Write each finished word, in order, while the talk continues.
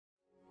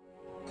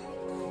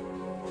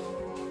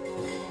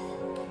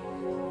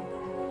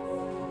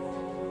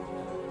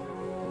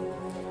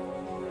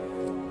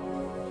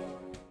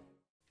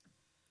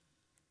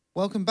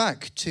Welcome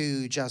back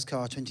to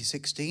Jazzkaar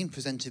 2016,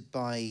 presented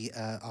by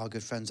our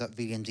good friends at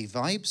Viljandi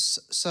Vibes.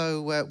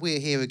 So we're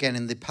here again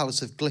in the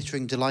Palace of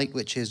Glittering Delight,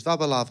 which is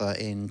Vabalava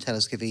in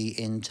Teleskivi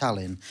in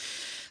Tallinn.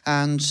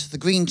 And the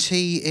green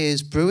tea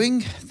is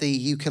brewing, the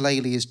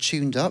ukulele is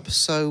tuned up,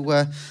 so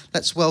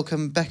let's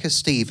welcome Becca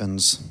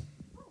Stevens.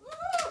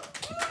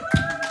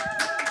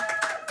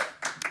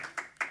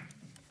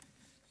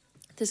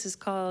 This is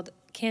called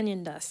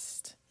Canyon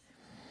Dust.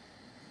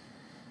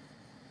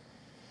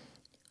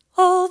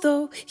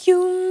 Although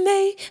you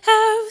may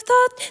have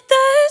thought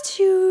that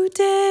you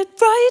did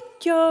right,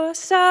 your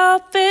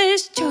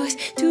selfish choice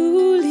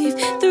to leave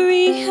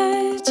 3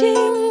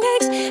 hedging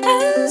eggs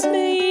has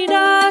made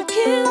a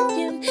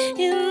canyon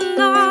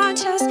in our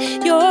chest.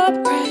 Your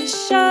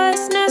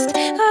precious nest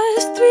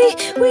has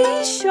 3. We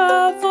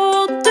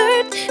shoveled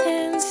dirt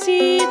and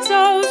seeds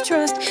of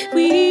trust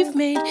we've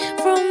made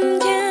from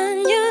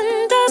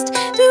canyon dust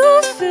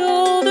to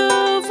fill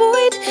the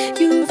void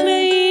you've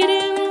made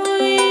in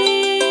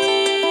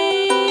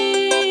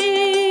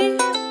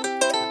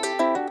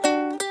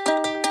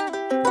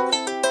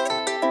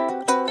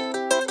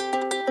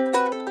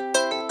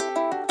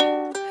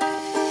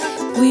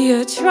we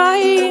are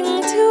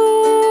trying to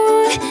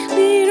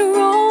lead a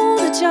role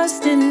that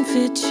just didn't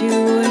fit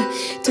you,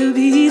 to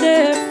be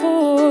there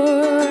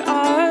for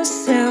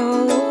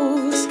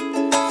ourselves.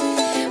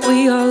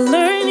 We are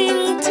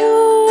learning to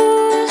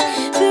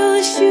fill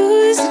the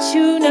shoes that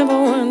you never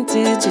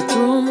wanted. You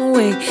threw them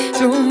away,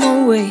 threw them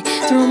away,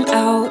 threw them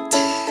out.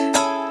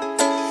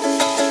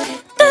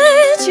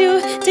 That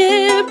you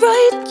did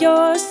right,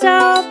 your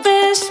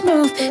selfish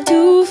move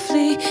to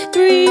flee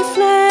 3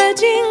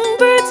 fledgling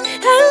birds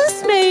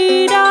has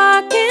made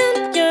a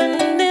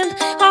canyon in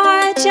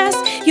our chest.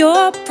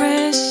 Your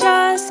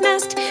precious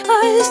nest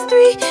was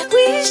 3.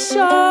 We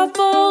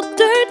shoveled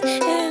dirt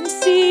and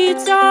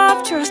seeds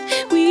of trust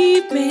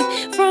we've made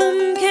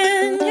from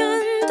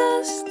canyon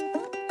dust.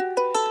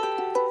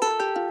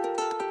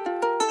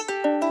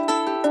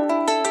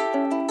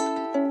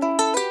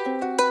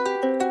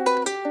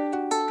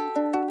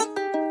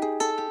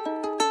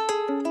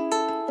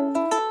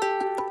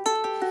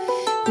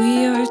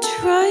 We are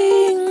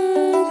trying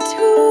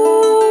to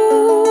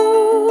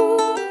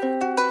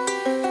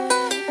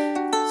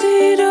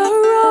lead a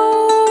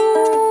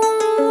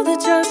role that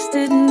just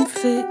didn't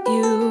fit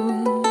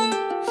you,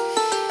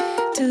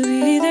 to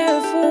be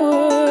there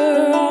for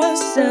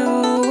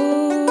ourselves.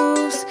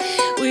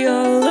 We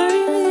are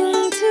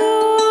learning to,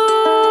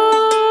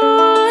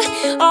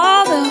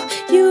 although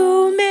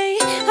you may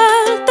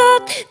have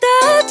thought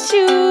that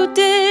you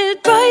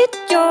did right,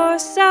 your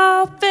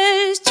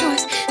selfish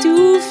choice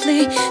to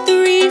flee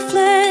 3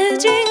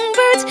 fledgling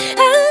birds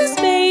has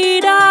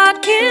made a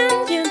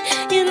canyon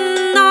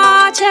in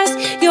our chest.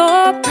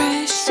 Your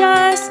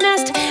precious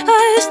nest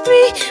has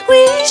 3.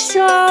 We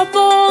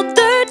shoveled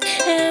dirt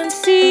and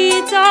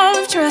seeds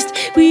of trust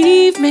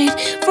we've made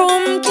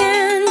from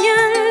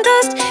canyon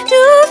dust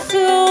to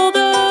fill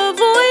the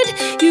void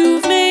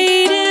you've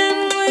made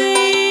in we.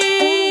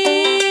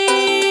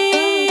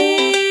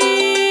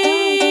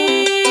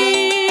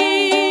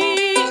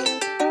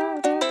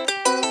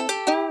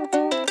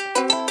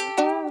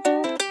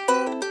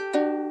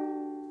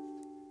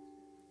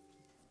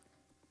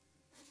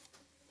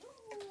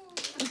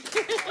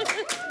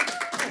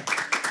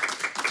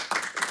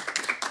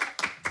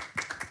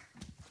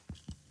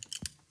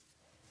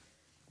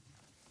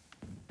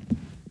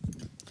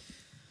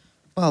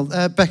 Well,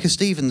 Becca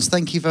Stevens,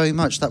 thank you very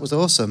much. That was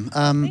awesome.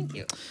 Thank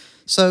you.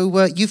 So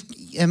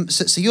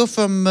so you're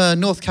from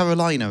North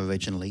Carolina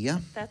originally,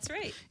 yeah? That's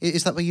right.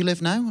 Is that where you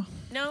live now?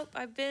 Nope,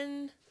 I've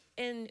been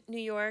in New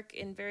York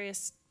in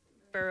various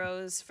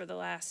boroughs for the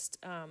last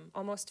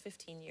almost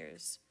 15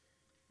 years.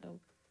 So.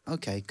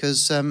 Okay,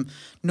 because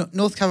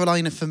North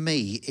Carolina for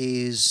me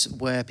is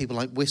where people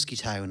like Whiskey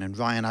Town and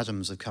Ryan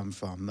Adams have come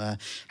from.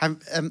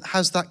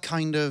 Has that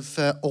kind of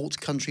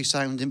alt country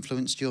sound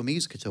influenced your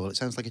music at all? It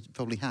sounds like it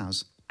probably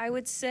has. I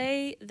would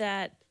say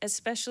that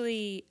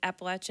especially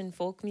Appalachian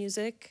folk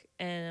music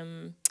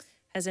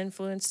has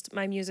influenced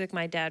my music.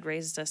 My dad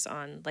raised us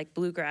on like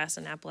bluegrass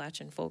and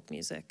Appalachian folk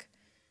music.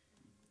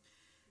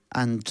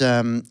 And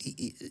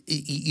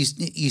you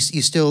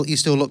still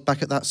look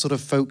back at that sort of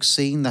folk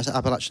scene, that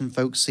Appalachian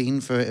folk scene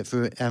for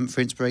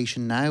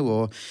inspiration now,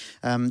 or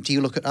do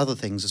you look at other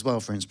things as well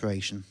for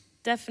inspiration?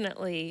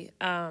 Definitely,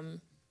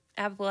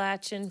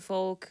 Appalachian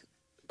folk,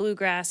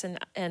 bluegrass,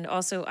 and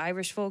also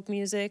Irish folk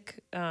music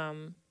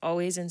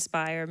always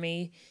inspire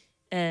me,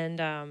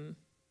 and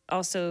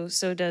also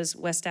so does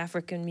West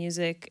African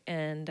music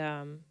and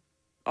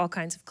all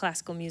kinds of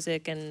classical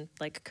music and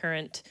like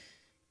current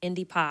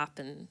indie pop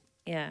and.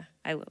 Yeah,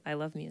 I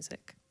love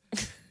music.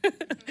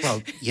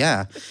 Well,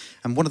 yeah.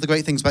 And one of the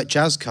great things about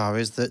Jazzkaar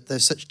is that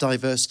there's such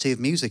diversity of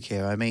music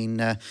here. I mean,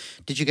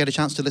 did you get a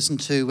chance to listen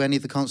to any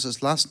of the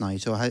concerts last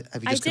night, or have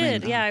you just come in? I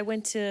did, yeah. I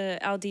went to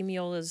Al Di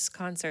Meola's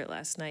concert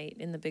last night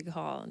in the big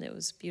hall, and it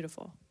was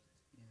beautiful.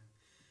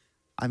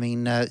 I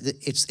mean,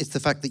 it's the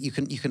fact that you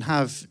can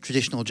have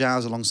traditional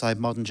jazz alongside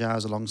modern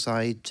jazz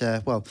alongside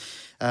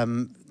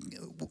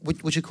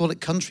would you call it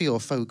country or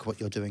folk? What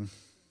you're doing?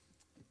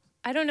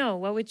 I don't know.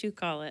 What would you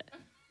call it?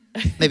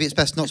 Maybe it's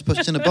best not to put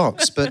it in a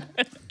box, but.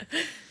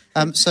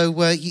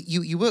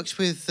 You worked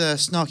with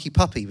Snarky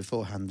Puppy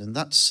beforehand, and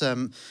that's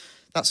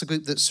a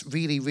group that's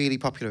really, really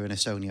popular in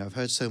Estonia. I've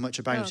heard so much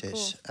about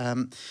it.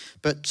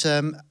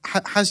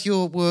 Has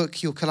your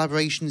work, your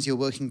collaborations, your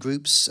working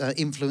groups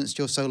influenced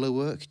your solo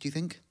work, do you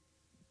think?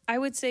 I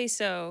would say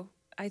so.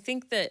 I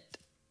think that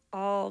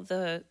all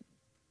the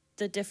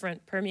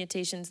different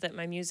permutations that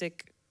my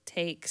music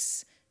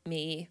takes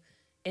me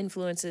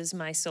influences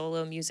my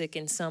solo music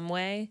in some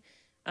way.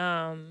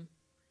 And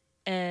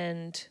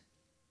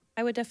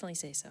I would definitely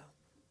say so.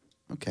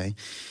 Okay.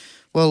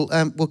 Well,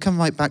 we'll come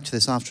right back to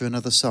this after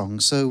another song.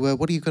 So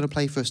what are you going to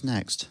play for us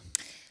next?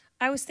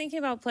 I was thinking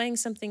about playing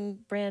something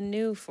brand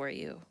new for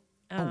you.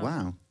 Oh,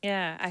 wow.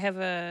 Yeah, I have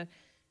a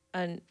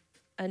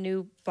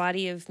new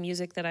body of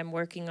music that I'm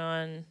working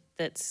on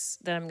that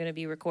I'm going to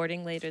be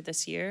recording later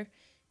this year.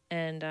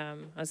 And I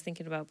was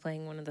thinking about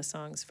playing one of the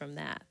songs from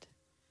that.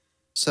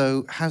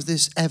 So has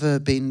this ever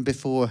been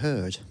before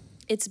heard?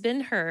 It's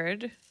been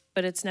heard,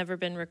 but it's never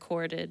been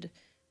recorded.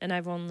 And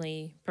I've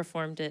only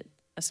performed it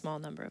a small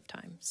number of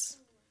times.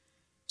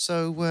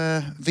 So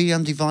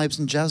Viljandi Vibes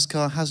and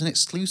Jazzkaar has an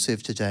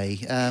exclusive today.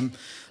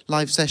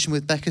 Live session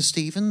with Becca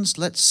Stevens.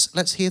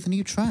 Let's hear the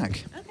new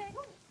track.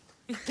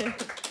 Okay.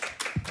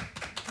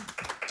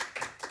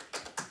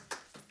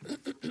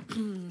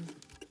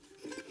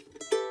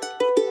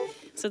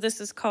 So this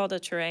is called a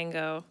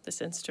charango, this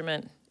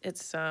instrument.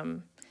 It's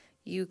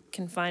you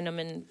can find them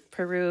in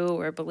Peru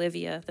or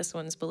Bolivia. This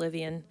one's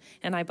Bolivian,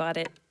 and I bought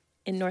it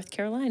in North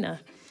Carolina.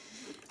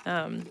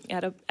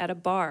 At a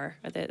bar.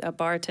 A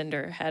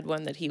bartender had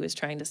one that he was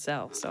trying to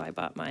sell, so I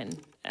bought mine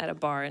at a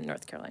bar in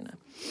North Carolina.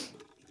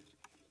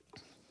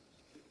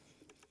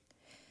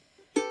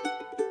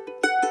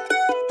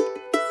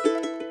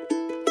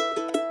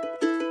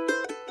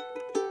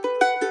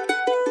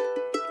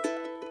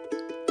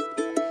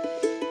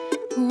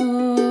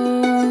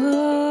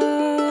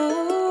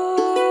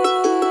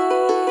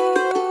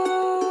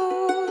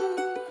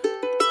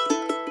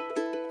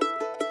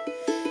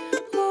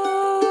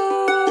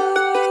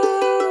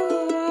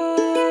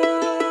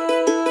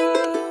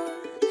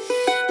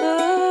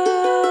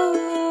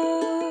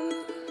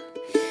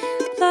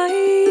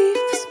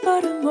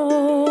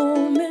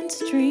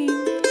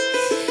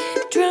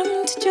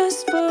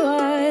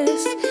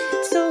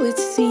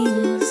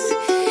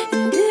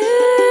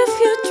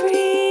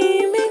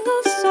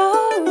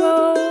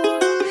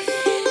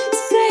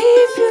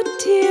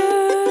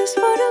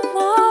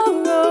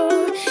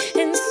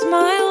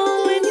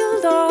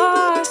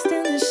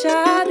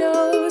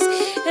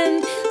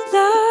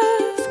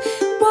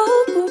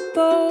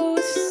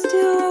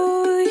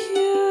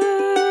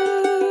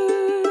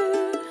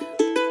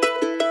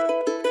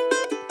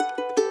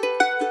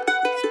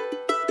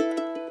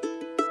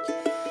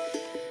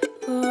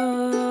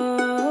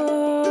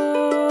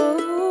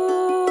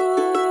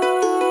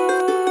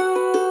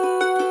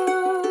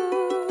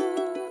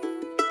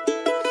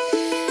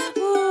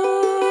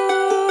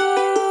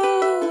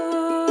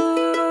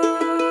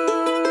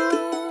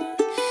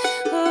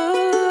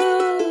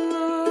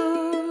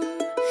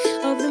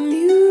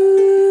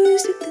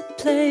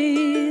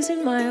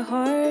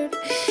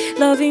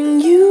 Loving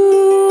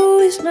you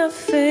is my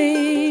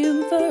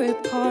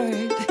favorite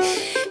part.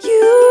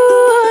 You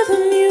are the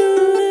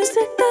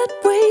music that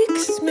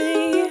wakes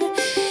me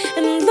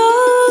and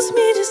lulls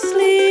me to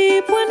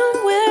sleep when I'm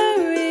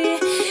weary.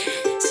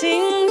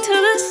 Sing to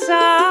the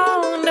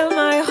sound of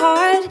my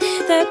heart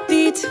that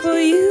beats for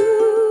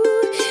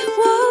you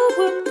while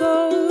we're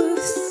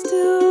both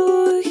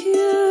still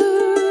here.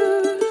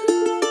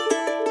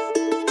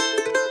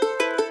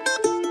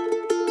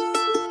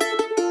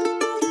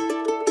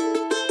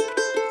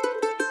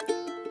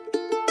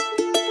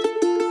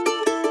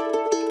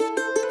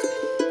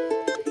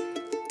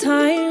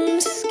 Time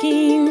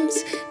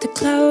schemes to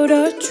cloud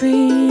our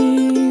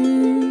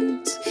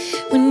dreams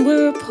when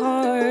we're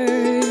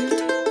apart.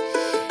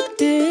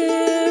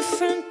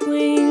 Different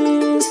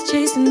wings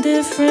chasing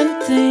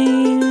different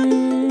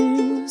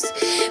things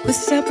with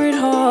separate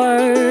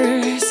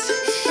hearts.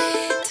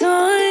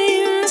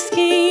 Time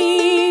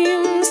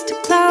schemes to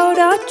cloud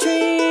our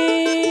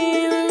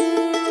dreams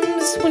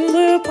when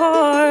we're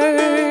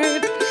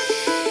apart.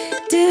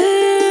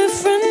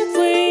 Different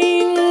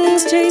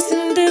wings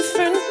chasing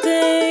different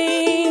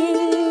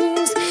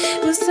things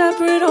with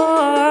separate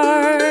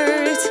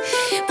hearts.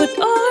 But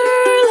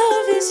our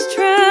love is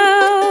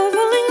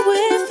traveling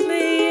with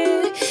me,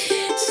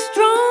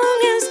 strong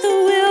as the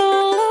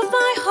will of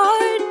my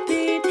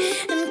heartbeat,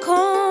 and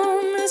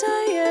calm as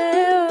I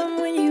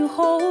am when you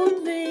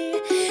hold me,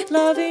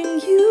 loving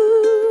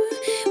you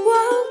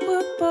while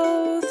we're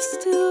both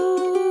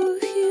still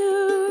here.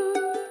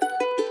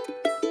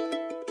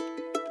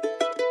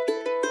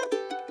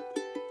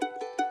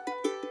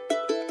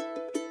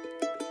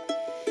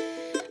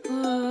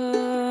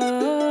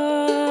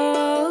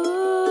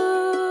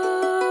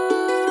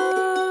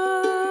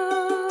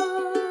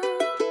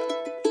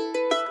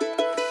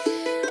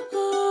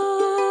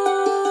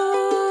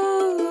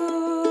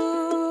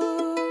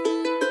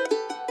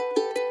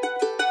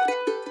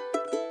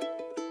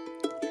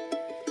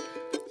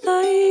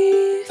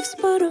 Life's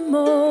but a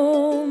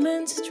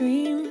moment's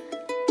dream.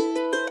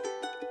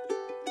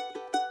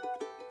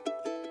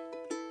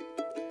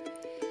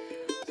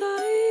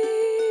 Life's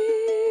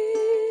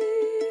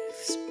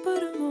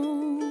but a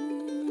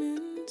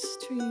moment's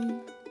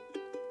dream.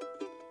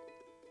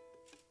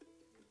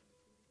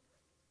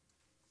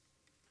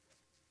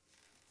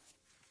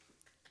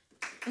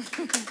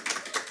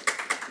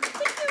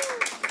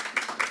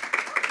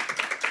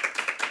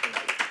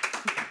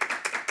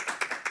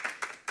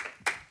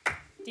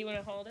 Do you want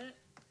to hold it?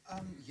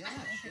 Yeah,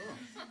 sure.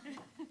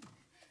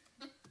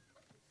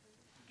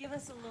 Give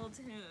us a little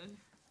tune.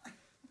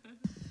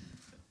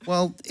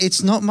 Well,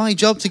 it's not my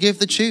job to give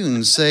the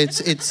tunes.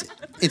 It's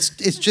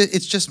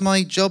just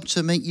my job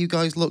to make you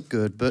guys look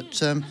good.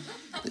 But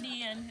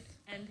Me and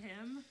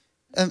him.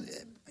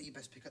 you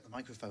best pick up the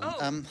microphone. Oh,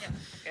 yeah.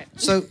 Okay.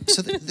 So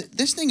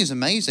this thing is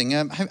amazing.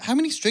 How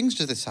many strings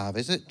does this have?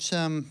 Is it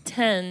 10.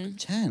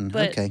 10?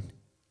 But, Okay.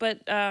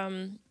 But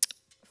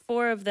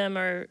 4 of them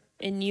are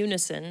in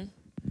unison.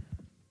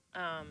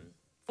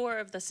 4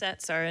 of the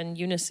sets are in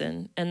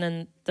unison, and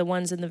then the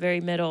ones in the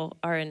very middle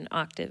are in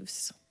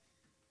octaves.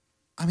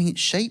 I mean,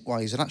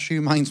 shape-wise, it actually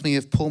reminds me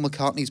of Paul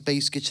McCartney's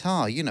bass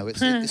guitar. You know,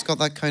 it's got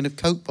that kind of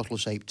Coke bottle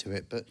shape to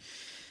it. But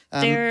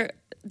They're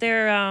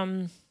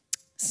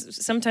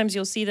sometimes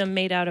you'll see them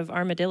made out of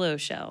armadillo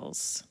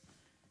shells,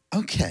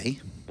 okay.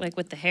 like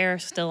with the hair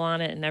still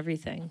on it and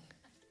everything.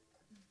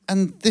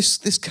 And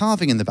this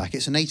carving in the back,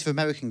 it's a Native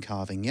American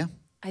carving, yeah?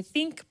 I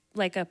think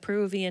like a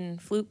Peruvian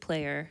flute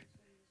player.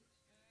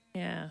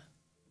 Yeah.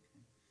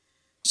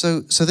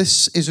 So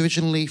this is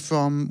originally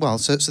from, well,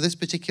 so this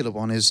particular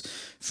one is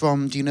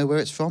from, do you know where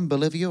it's from,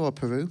 Bolivia or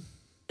Peru?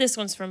 This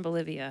one's from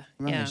Bolivia.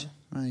 Right, Yeah.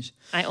 right.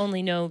 I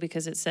only know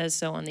because it says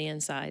so on the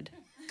inside.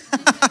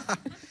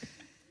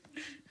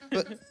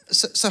 But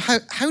so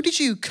how did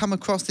you come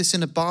across this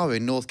in a bar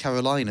in North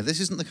Carolina? This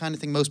isn't the kind of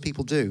thing most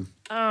people do.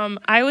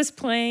 I was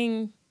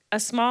playing a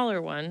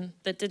smaller one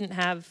that didn't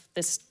have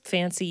this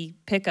fancy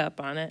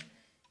pickup on it.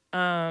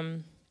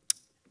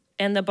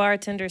 And the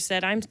bartender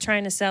said, "I'm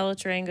trying to sell a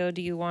tarango.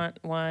 Do you want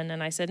one?"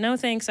 And I said, "No,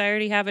 thanks. I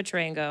already have a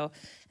tarango."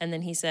 And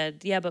then he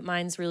said, "Yeah, but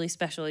mine's really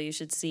special. You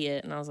should see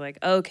it." And I was like,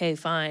 "Okay,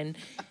 fine."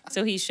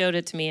 So he showed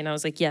it to me, and I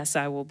was like, "Yes,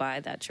 I will buy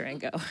that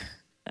tarango."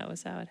 That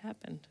was how it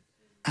happened.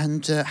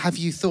 And have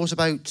you thought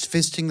about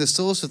visiting the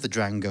source of the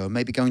Drango,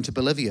 maybe going to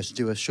Bolivia to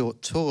do a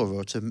short tour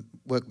or to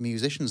work with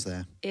musicians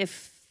there?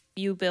 If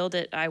you build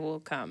it, I will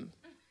come.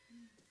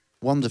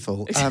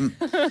 Wonderful.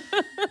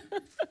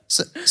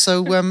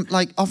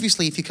 Like,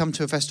 obviously, if you come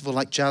to a festival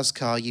like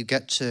Jazzkaar, you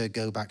get to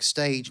go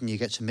backstage and you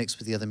get to mix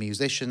with the other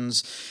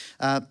musicians.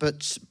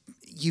 But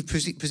you've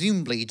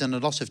presumably done a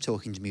lot of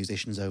talking to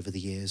musicians over the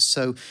years.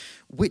 So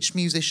which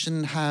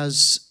musician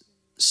has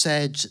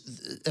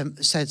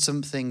said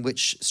something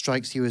which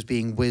strikes you as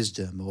being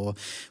wisdom, or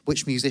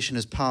which musician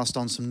has passed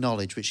on some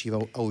knowledge which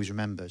you've always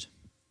remembered?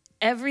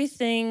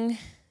 Everything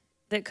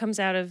that comes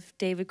out of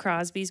David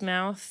Crosby's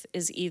mouth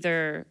is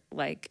either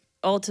like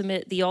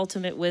the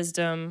ultimate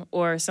wisdom,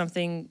 or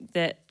something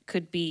that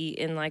could be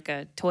in like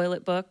a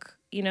toilet book,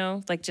 you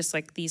know, like just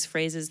like these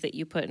phrases that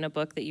you put in a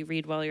book that you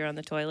read while you're on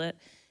the toilet.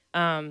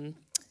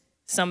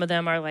 Some of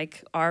them are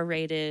like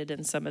R-rated,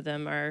 and some of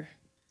them are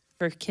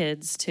for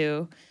kids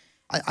too.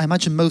 I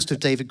imagine most of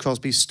David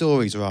Crosby's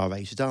stories are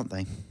R-rated, aren't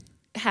they?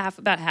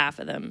 About half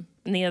of them,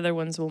 and the other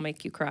ones will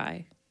make you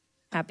cry,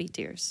 happy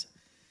tears.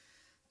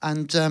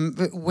 And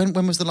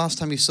when was the last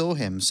time you saw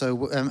him?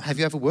 So have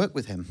you ever worked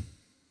with him?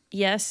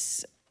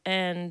 Yes,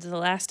 and the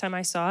last time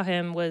I saw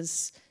him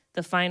was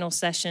the final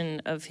session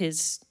of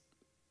his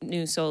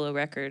new solo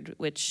record,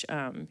 which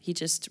he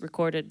just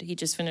recorded. He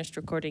just finished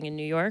recording in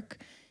New York,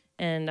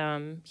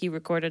 and he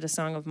recorded a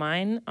song of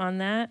mine on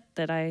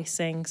that I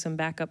sang some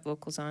backup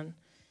vocals on.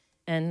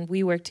 And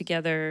we worked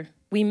together.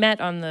 We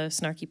met on the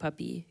Snarky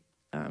Puppy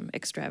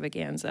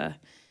extravaganza,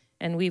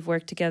 and we've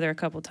worked together a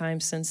couple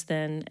times since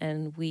then,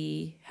 and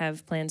we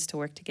have plans to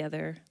work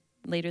together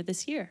later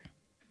this year.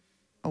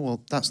 Oh,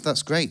 well,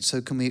 that's great.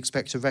 So can we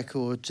expect a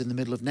record in the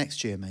middle of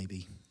next year,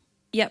 maybe?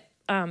 Yep.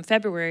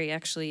 February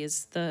actually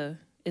is the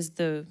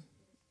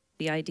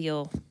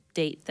ideal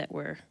date that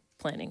we're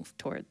planning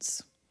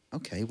towards.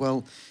 Okay,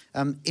 well,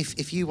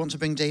 if you want to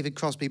bring David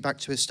Crosby back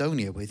to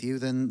Estonia with you,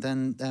 then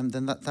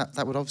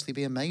that would obviously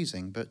be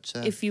amazing. But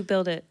if you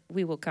build it,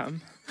 we will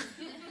come.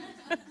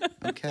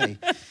 Okay.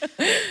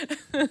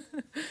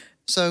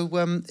 So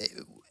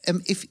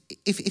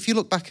if you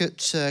look back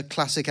at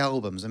classic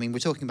albums, I mean, we're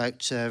talking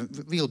about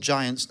real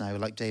giants now,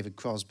 like David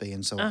Crosby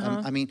and so on.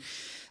 Uh-huh. I mean,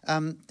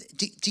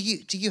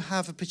 do you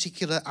have a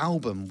particular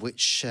album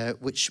which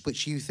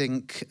you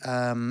think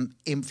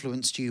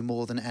influenced you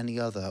more than any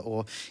other,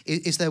 or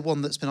is there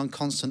one that's been on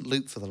constant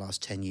loop for the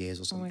last 10 years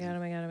or something? Oh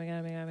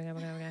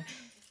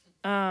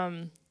my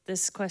god.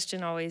 This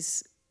question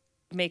always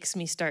makes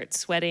me start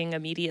sweating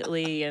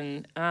immediately,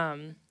 and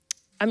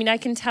I mean, I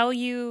can tell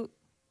you,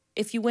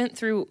 if you went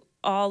through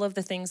all of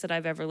the things that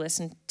I've ever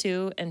listened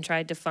to and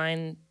tried to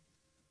find,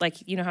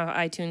 like, you know how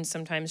iTunes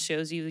sometimes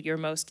shows you your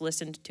most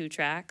listened to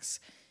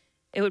tracks,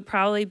 it would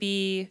probably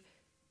be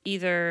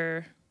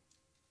either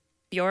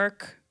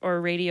Björk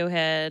or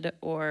Radiohead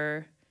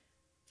or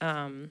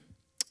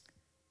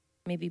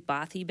maybe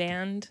Bothy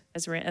Band.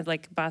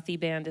 Like Bothy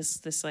Band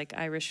is this like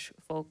Irish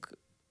folk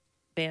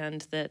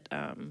band that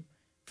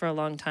for a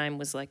long time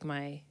was like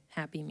my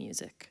happy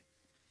music.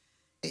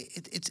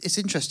 It's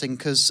interesting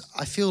because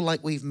I feel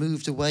like we've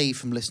moved away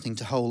from listening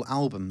to whole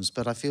albums,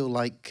 but I feel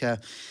like,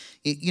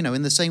 you know,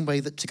 in the same way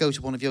that to go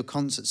to one of your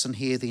concerts and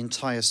hear the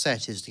entire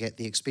set is to get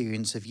the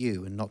experience of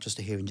you and not just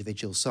to hear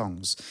individual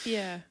songs.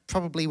 Yeah.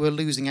 Probably we're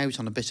losing out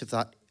on a bit of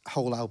that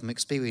whole album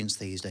experience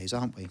these days,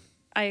 aren't we?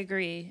 I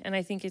agree. And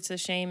I think it's a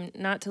shame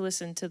not to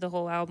listen to the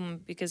whole album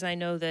because I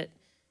know that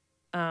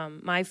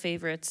my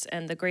favorites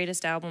and the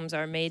greatest albums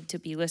are made to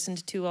be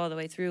listened to all the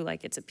way through,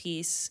 like it's a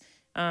piece.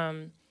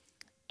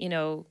 You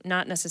know,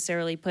 not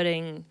necessarily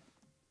putting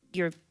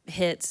your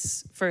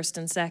hits first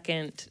and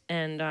second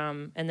and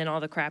then all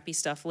the crappy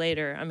stuff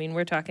later. I mean,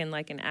 we're talking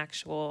like an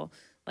actual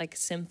like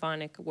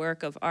symphonic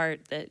work of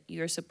art that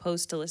you're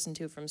supposed to listen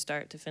to from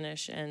start to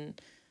finish and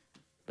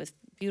with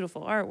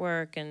beautiful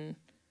artwork and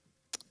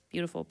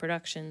beautiful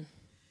production.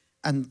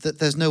 And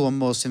there's no one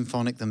more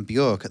symphonic than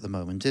Björk at the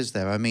moment, is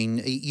there? I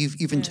mean,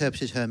 you've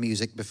interpreted her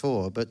music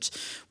before, but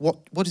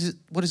what is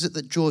it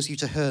that draws you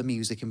to her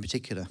music in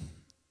particular?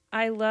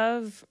 I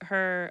love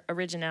her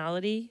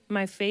originality.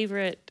 My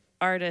favorite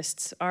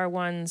artists are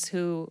ones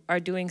who are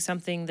doing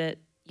something that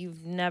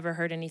you've never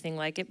heard anything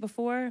like it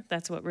before.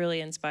 That's what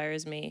really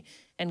inspires me.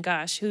 And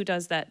gosh, who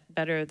does that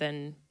better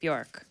than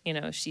Björk? You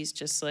know, she's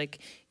just like,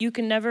 you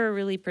can never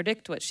really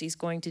predict what she's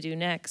going to do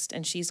next.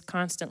 And she's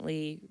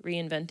constantly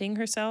reinventing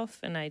herself.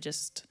 And I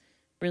just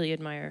really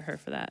admire her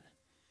for that.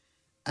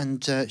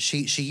 And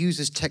she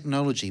uses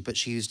technology, but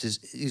she used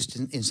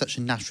in such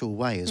a natural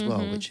way as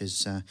well, which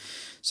is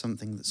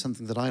something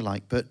that I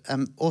like. But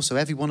also,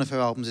 every one of her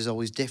albums is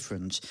always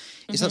different.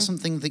 Is that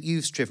something that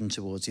you've striven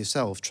towards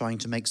yourself, trying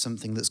to make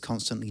something that's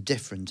constantly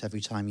different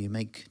every time you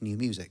make new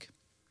music?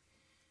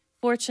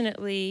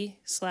 Fortunately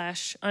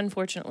 /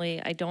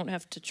 unfortunately, I don't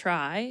have to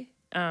try.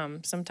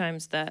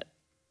 Sometimes that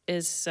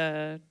is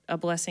a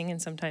blessing,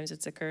 and sometimes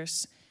it's a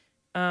curse.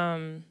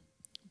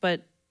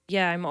 But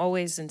yeah, I'm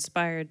always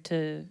inspired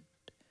to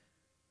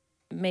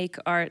make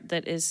art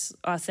that is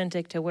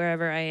authentic to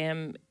wherever I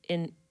am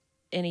in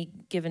any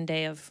given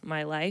day of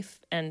my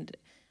life. And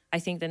I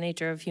think the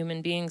nature of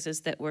human beings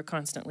is that we're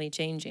constantly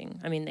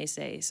changing. I mean, they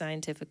say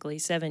scientifically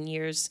 7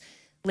 years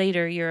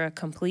later, you're a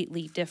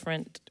completely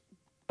different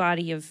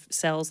body of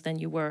cells than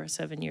you were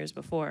 7 years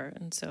before.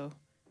 And so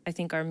I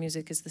think our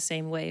music is the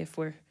same way if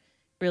we're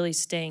really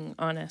staying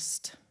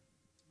honest.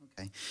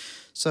 Okay.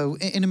 So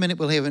in a minute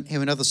we'll hear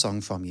another song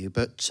from you,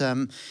 but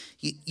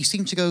you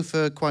seem to go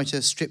for quite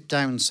a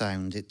stripped-down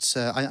sound. It's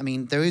I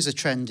mean, there is a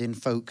trend in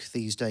folk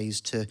these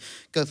days to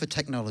go for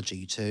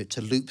technology,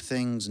 to loop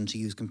things and to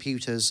use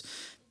computers,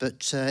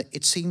 but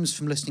it seems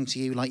from listening to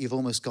you like you've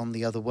almost gone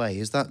the other way.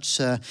 Is that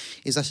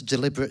a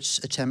deliberate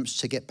attempt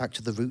to get back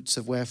to the roots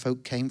of where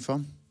folk came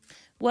from?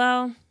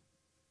 Well,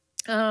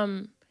 I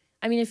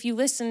mean, if you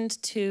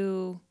listened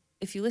to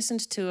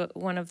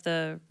one of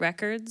the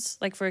records,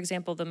 like for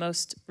example, the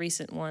most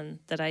recent one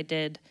that I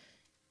did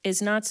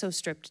is not so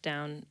stripped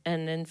down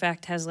and in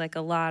fact has like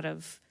a lot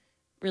of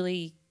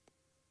really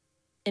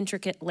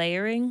intricate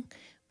layering.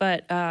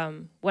 But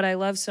what I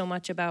love so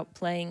much about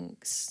playing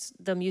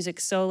the music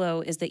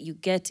solo is that you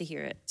get to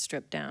hear it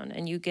stripped down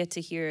and you get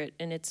to hear it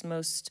in its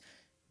most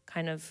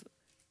kind of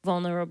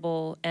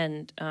vulnerable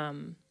and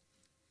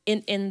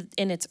in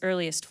its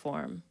earliest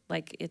form,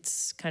 like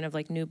it's kind of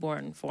like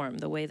newborn form,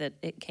 the way that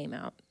it came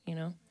out, you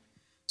know?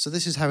 So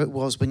this is how it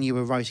was when you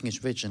were writing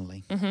it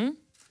originally? Mm-hmm.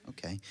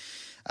 Okay.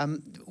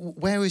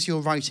 Where is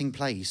your writing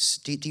place?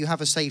 Do you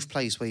have a safe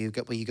place where you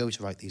go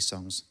to write these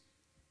songs?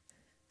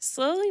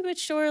 Slowly but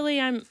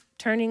surely, I'm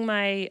turning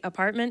my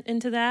apartment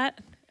into that.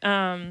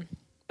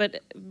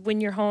 But when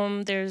you're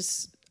home,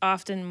 there's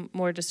often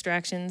more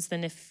distractions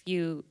than if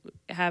you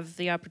have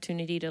the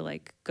opportunity to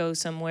like go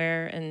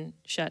somewhere and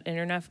shut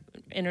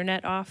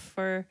internet off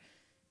for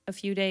a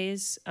few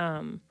days.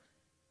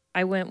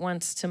 I went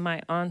once to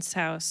my aunt's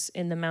house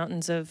in the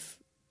mountains of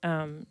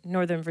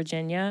Northern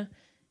Virginia,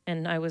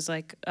 and I was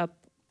like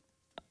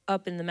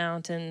up in the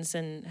mountains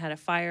and had a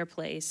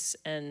fireplace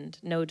and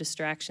no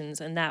distractions,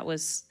 and that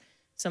was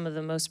some of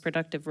the most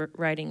productive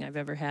writing I've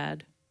ever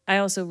had. I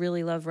also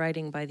really love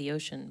writing by the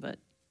ocean, but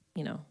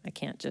you know, I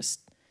can't just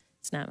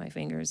snap my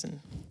fingers and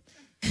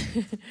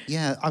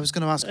Yeah, I was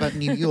going to ask about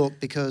New York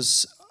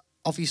because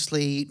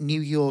obviously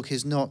New York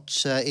is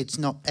not it's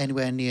not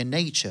anywhere near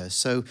nature.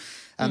 So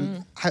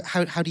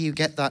how do you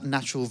get that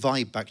natural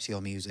vibe back to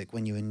your music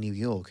when you're in New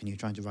York and you're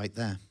trying to write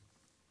there?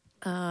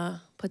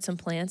 Put some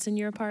plants in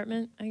your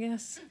apartment, I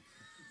guess.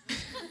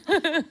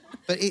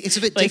 But it's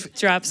a bit like different.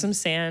 drop some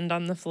sand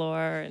on the floor,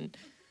 and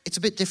it's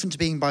a bit different to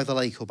being by the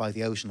lake or by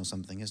the ocean or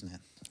something, isn't it?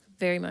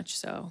 Very much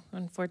so.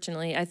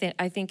 Unfortunately, I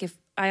think if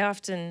I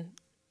often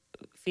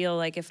feel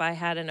like if I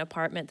had an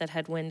apartment that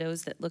had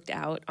windows that looked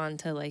out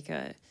onto like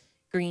a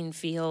green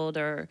field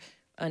or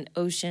an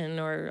ocean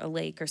or a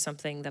lake or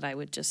something, that I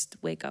would just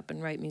wake up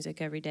and write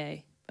music every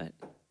day. but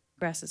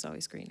grass is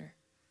always greener.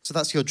 So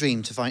that's your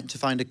dream, to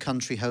find a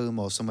country home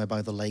or somewhere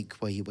by the lake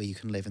where you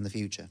can live in the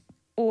future?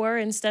 Or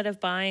instead of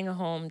buying a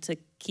home, to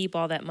keep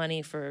all that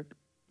money for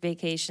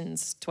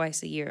vacations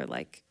twice a year,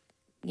 like,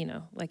 you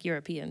know, like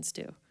Europeans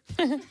do.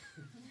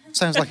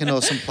 Sounds like an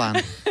awesome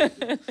plan.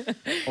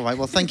 All right,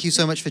 well, thank you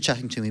so much for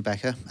chatting to me,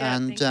 Becca. Yeah,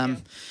 and thank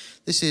you.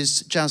 This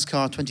is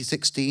Jazzkaar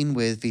 2016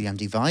 with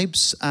Viljandi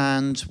Vibes,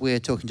 and we're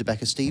talking to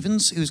Becca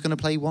Stevens, who's going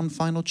to play one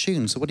final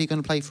tune. So what are you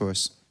going to play for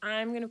us?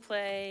 I'm going to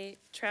play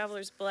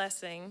Traveler's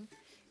Blessing,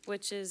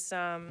 which is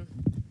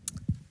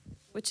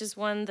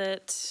one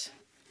that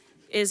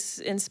is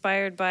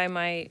inspired by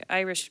my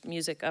Irish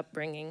music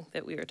upbringing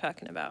that we were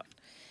talking about.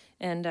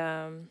 And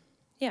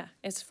yeah,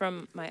 it's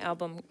from my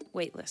album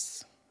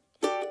Weightless.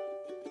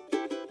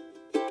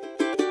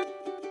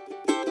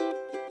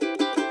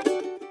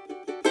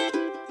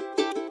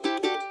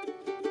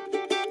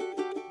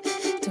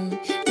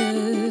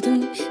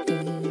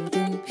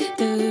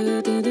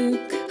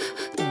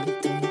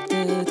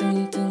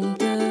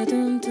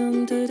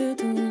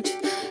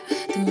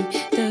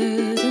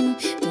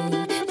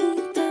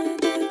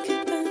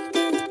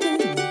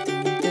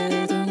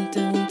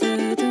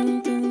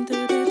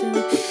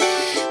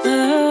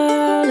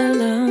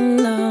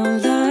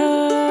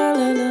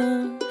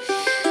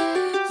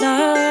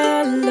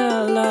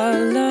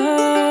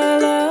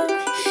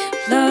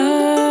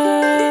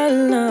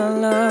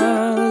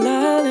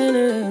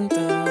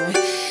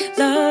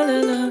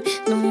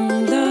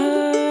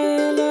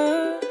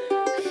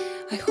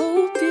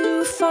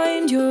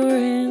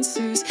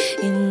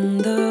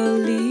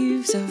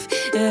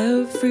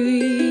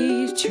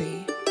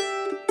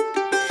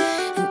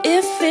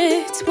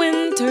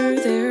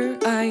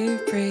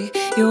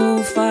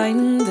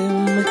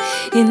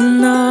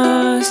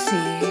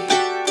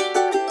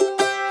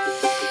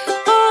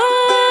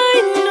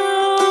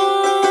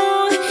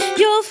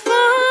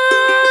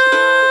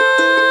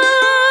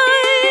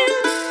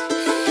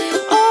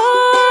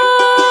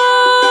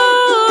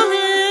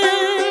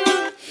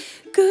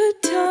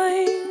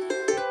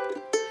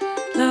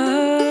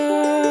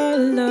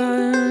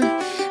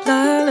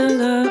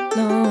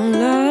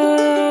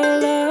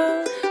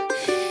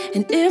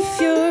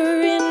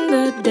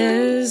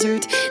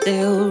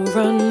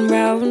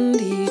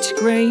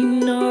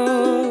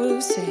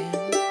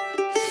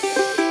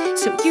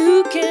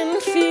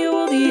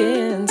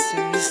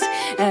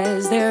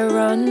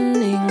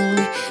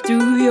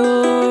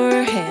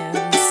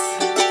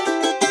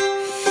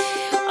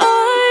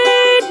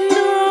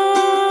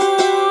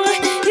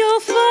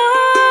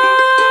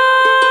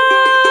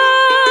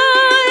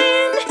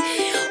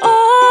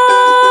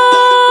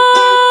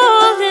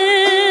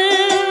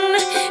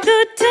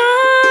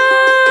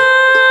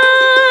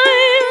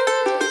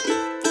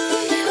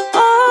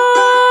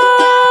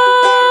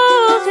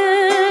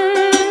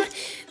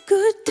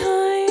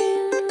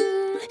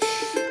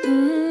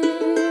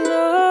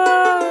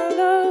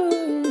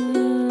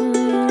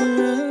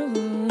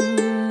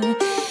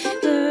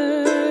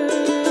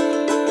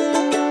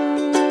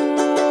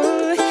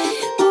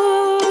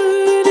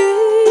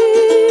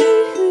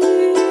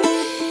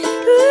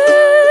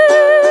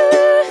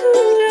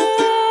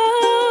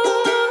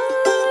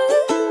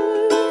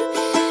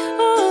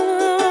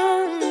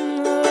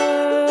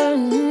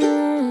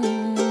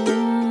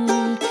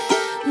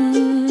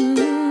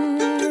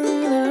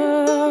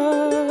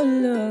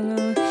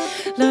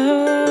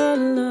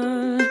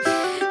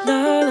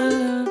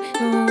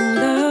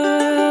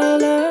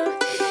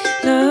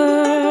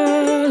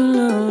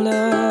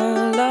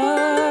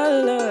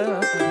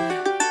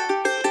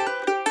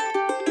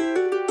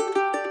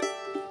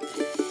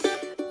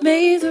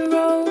 May the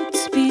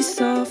roads be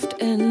soft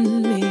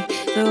and may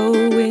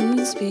the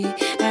winds be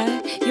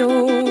at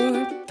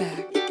your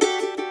back.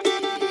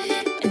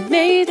 And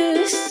may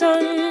the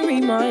sun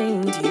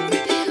remind you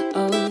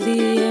of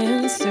the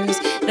answers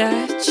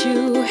that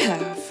you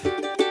have.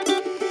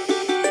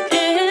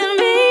 And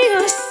may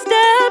your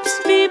steps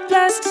be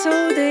blessed so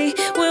they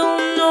will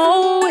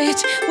know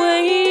which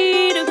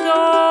way to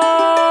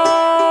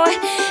go.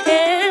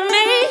 And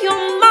may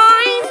your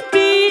mind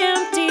be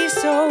empty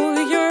so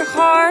your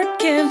heart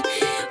can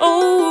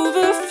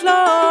overflow.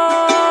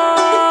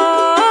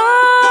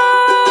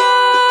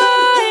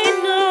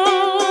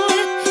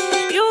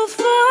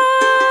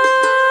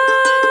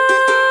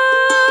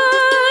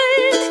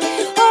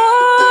 All